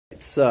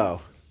right,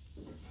 so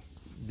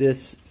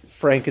this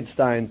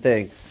Frankenstein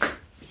thing.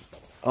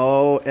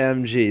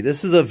 OMG.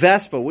 This is a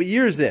Vespa. What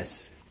year is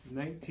this?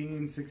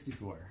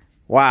 1964.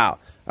 Wow.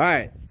 All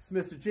right. It's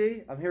Mr.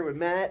 G. I'm here with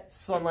Matt,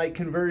 Sunlight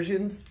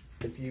Conversions.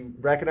 If you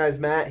recognize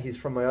Matt, he's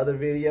from my other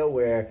video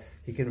where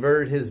he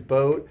converted his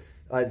boat,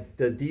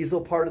 the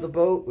diesel part of the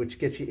boat, which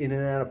gets you in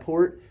and out of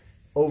port,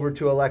 over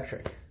to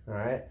electric. All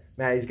right.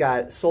 Matt, he's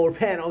got solar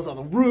panels on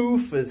the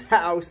roof, his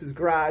house, his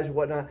garage,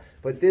 whatnot.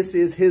 But this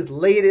is his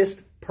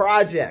latest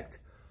project.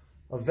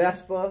 A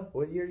Vespa.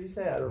 What year did you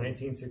say? I don't know.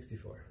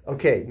 1964.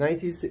 Okay,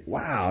 1960.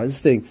 Wow, this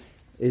thing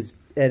is,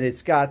 and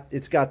it's got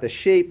the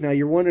shape. Now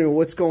you're wondering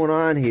what's going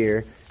on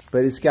here,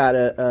 but it's got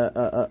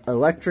a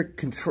electric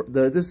control.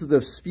 This is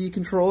the speed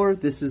controller.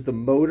 This is the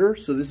motor.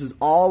 So this is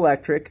all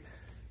electric.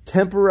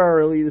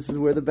 Temporarily, this is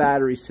where the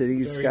battery's sitting.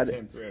 You just got it.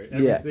 Temporary.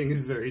 Everything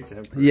is very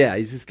temporary. Yeah,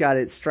 he's just got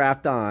it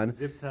strapped on.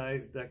 Zip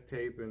ties, duct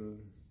tape, and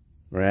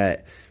right.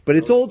 But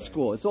it's old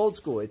school. It's old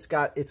school. It's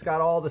got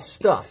all the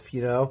stuff,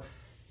 you know.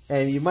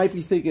 And you might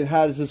be thinking,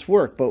 how does this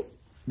work? But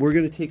we're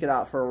going to take it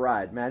out for a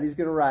ride. Maddie's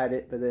going to ride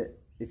it, but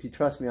if you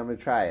trust me, I'm going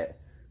to try it.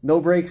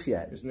 No brakes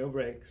yet. There's no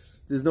brakes.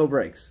 There's no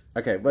brakes.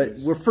 Okay, but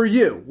we're for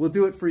you. We'll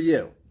do it for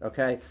you,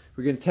 okay?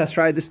 We're going to test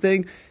ride this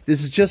thing.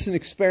 This is just an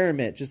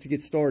experiment, just to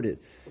get started.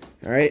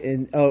 All right,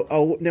 and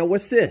oh, now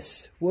what's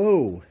this?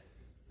 Whoa.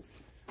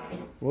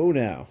 Whoa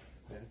now.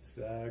 That's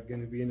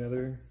going to be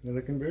another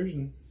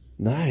conversion.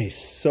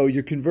 Nice. So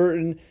you're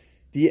converting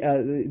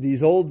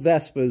these old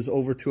Vespas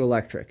over to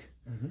electric.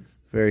 Mm-hmm.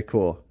 Very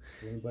cool.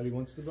 If anybody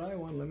wants to buy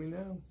one, let me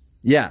know.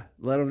 Yeah,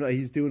 let him know.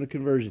 He's doing a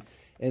conversion.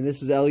 And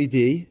this is LED.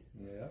 Yeah.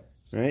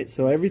 Right?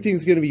 So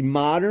everything's going to be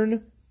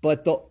modern,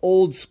 but the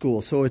old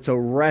school. So it's a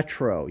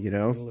retro, you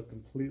know? It'll look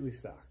completely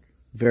stock.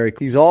 Very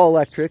cool. He's all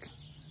electric.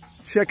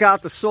 Check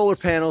out the solar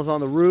panels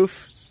on the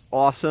roof.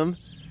 Awesome.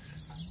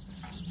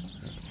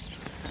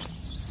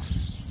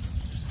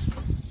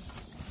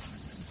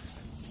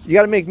 You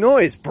got to make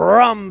noise.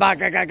 Oh,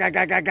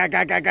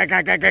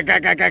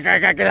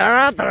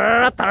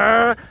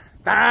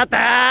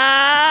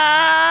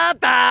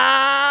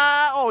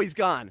 he's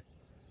gone.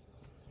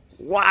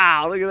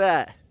 Wow, look at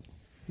that.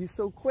 He's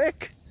so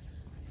quick.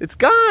 It's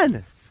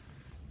gone.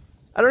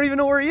 I don't even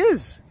know where he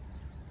is.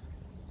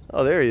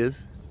 Oh, there he is.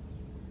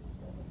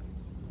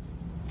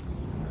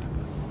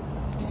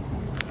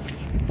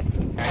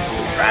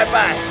 Drive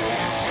by.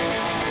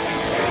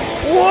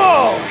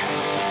 Whoa!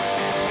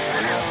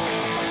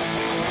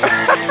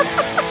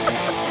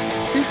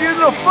 He's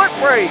using a foot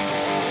brake.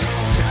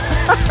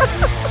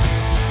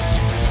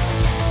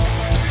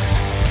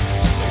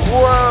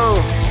 Whoa!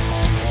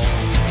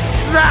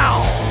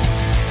 Zow!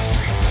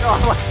 Oh,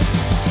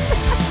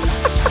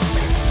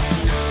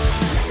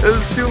 this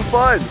is too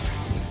fun.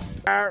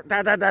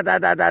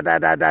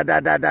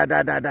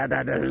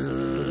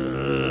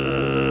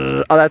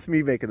 Oh, that's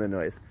me making the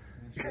noise.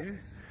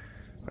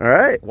 All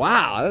right.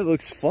 Wow, that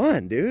looks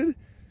fun, dude.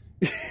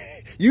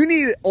 You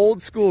need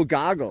old school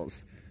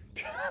goggles.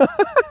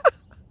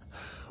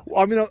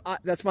 I mean,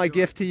 that's my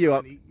gift to you.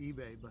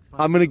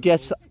 I'm gonna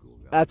get.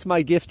 That's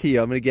my gift to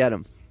you. I'm gonna get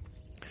them.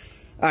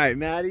 All right,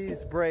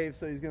 Maddie's brave,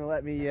 so he's gonna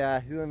let me.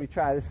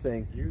 Try this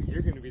thing.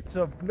 You're gonna be.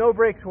 So no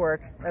brakes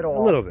work at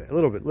all. A little bit.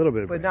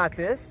 But brake. Not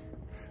this.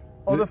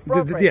 Oh, the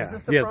front brake. Yeah, is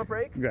this the front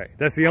brake? Right.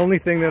 That's the only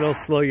thing that'll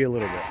slow you a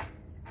little bit.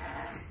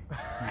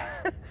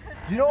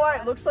 Do you know why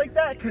it looks like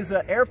that? Because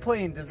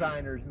airplane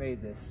designers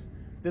made this.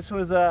 This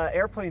was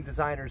airplane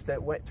designers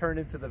that turned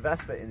into the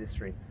Vespa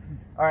industry.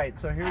 All right,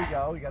 so here we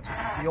go. We got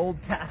the old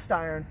cast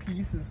iron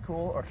piece is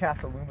cool, or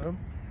cast aluminum.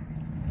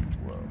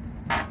 Whoa.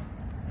 All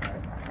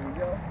right, here we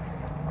go.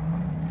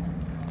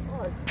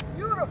 Oh, it's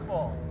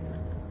beautiful.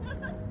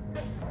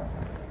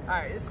 All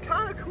right, it's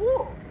kind of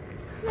cool.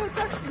 Yeah, it's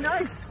actually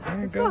nice.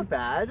 It's not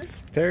bad.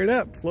 Tear it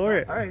up, floor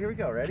it. All right, here we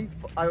go. Ready?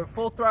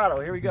 Full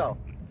throttle. Here we go.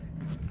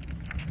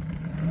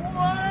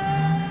 Whoa!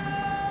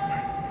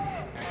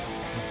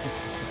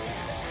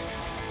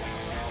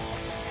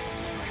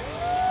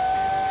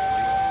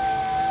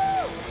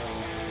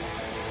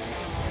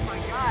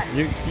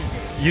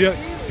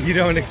 You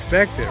don't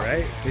expect it,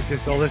 right? It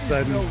just all of a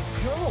sudden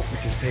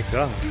it just takes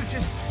off. Dude,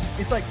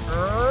 it's like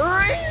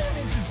and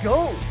it just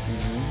goes.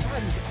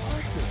 That is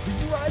awesome. Did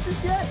you ride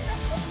this yet?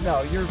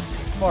 No, you're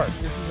smart.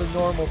 This is a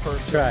normal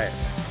person. Try it.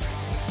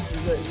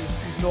 This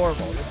is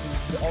normal. This is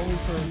the only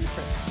person.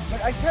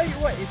 But I tell you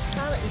what,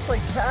 it's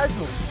like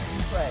casual.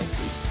 It's like,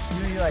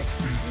 you're like,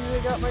 I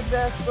got my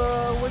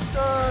Vespa. What's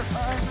up?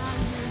 I'm out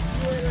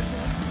here.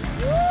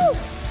 Woo!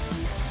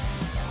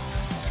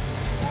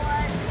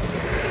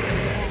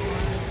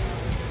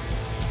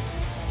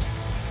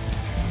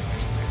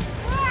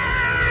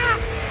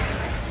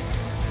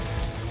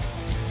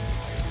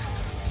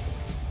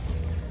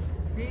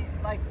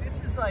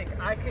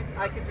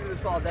 I could do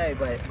this all day,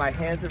 but my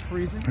hands are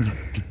freezing.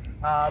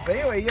 But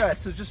anyway, yeah,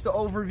 so just the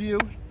overview.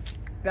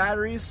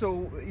 Batteries,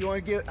 so you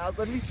want to give,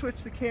 let me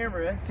switch the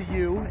camera to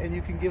you and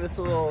you can give us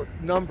a little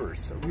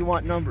numbers. We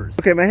want numbers.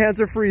 Okay, my hands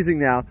are freezing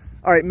now.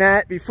 All right,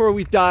 Matt, before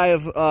we die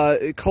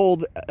of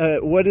cold,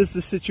 what is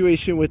the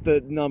situation with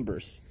the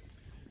numbers?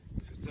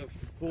 It's a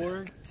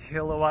 4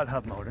 kilowatt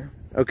hub motor.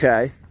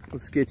 Okay.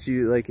 Let's get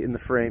you like in the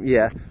frame.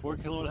 Yeah. 4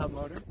 kilowatt hub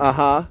motor.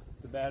 Uh-huh.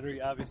 The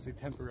battery obviously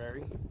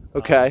temporary.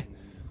 Okay.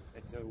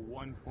 It's a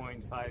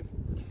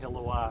 1.5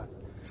 kilowatt.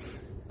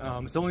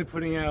 It's only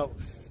putting out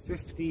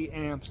 50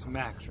 amps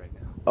max right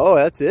now. Oh,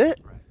 that's it?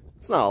 Right.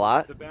 It's not a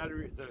lot. The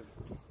battery,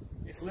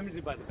 it's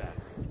limited by the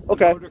battery.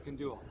 Okay. The motor can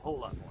do a whole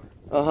lot more.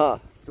 Uh-huh.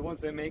 So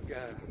once I make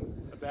a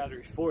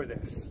battery for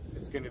this,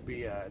 it's going to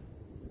be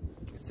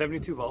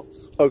 72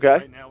 volts. Okay.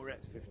 Right now we're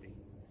at 50.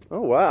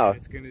 Oh, wow. And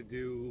it's going to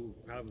do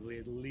probably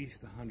at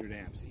least 100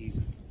 amps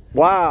easy.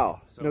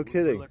 Wow. So No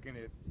kidding. We're looking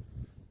at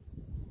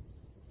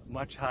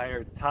much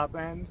higher top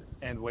end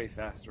and way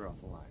faster off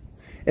the line.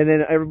 And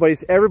then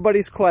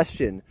everybody's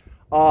question.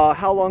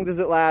 How long does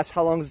it last?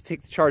 How long does it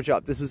take to charge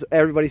up? This is,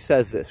 everybody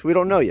says this. We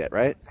don't know yet,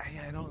 right?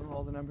 I don't know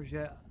all the numbers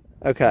yet.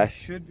 Okay. I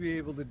should be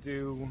able to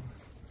do,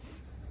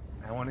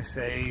 I want to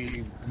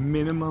say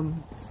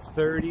minimum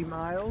 30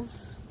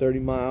 miles. 30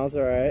 miles,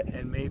 all right.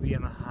 And maybe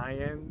in the high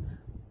end,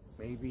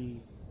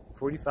 maybe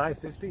 45,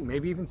 50,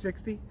 maybe even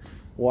 60.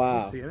 Wow.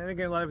 We'll see. And then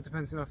again, a lot of it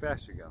depends on how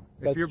fast you go.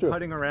 That's If you're true.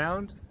 putting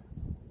around,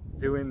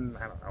 doing,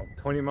 I don't know,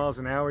 20 miles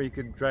an hour, you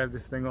could drive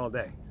this thing all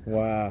day.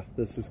 Wow,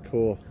 this is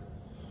cool.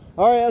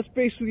 All right, that's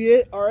basically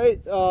it. All right,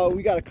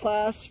 we got a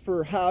class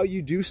for how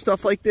you do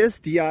stuff like this,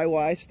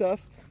 DIY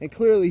stuff. And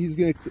clearly he's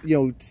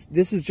gonna,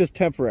 this is just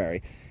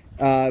temporary.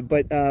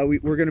 But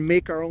we're gonna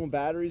make our own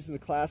batteries in the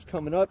class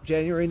coming up,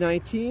 January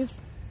 19th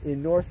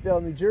in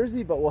Northvale, New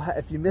Jersey. But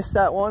if you missed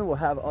that one, we'll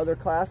have other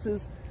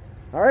classes.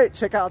 All right,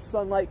 check out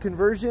Sunlight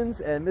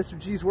Conversions and Mr.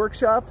 G's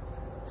workshop.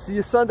 See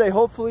you Sunday,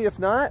 hopefully. If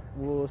not,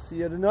 we'll see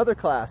you at another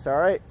class. All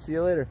right, see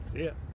you later. See ya.